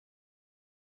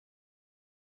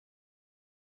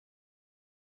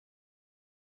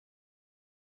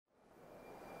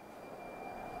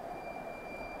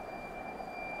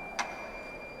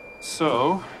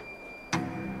So,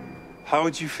 how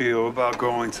would you feel about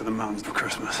going to the mountains for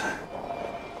Christmas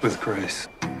with Grace?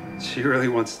 She really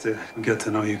wants to get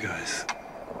to know you guys.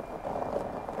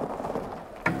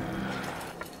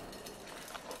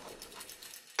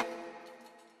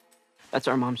 That's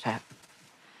our mom's hat.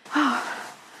 Oh,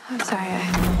 I'm sorry.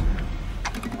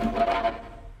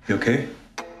 You okay?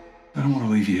 I don't want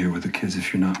to leave you here with the kids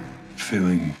if you're not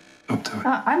feeling up to it.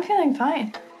 I'm feeling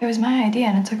fine. It was my idea,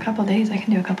 and it's a couple days. I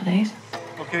can do a couple days.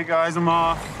 Okay, guys, I'm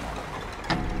off.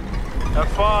 Have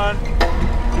fun.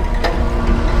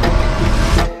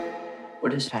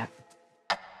 What is that?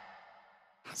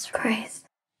 It's Grace.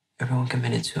 Everyone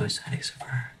committed suicide except for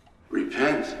her.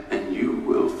 Repent, and you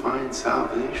will find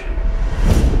salvation.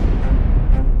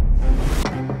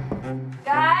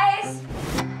 Guys!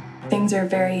 Things are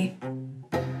very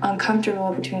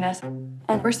uncomfortable between us,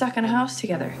 and we're stuck in a house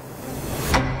together.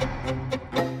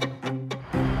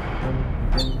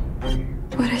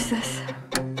 What is this?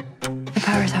 The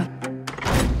power's out.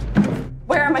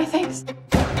 Where are my things?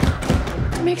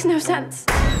 It makes no sense.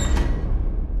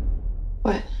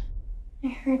 What? I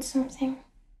heard something.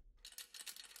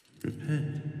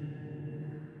 Repent.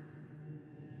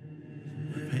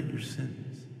 Repent your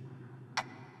sins.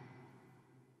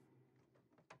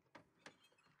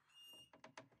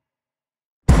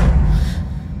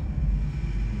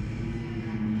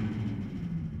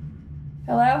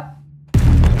 Hello?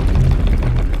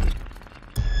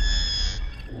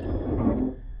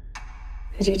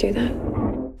 Did you do that?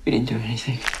 We didn't do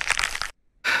anything.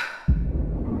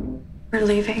 We're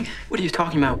leaving. What are you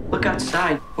talking about? Look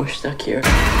outside. We're stuck here.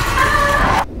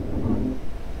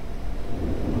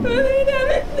 Mother,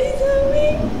 damn it, please help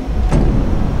me.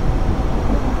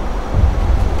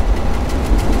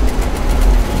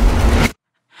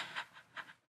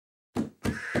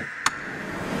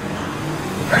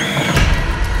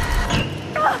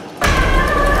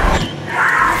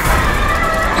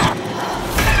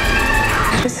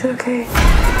 It's okay.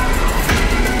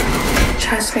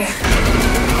 Trust me.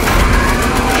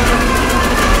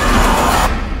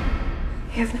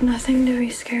 You have nothing to be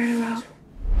scared about.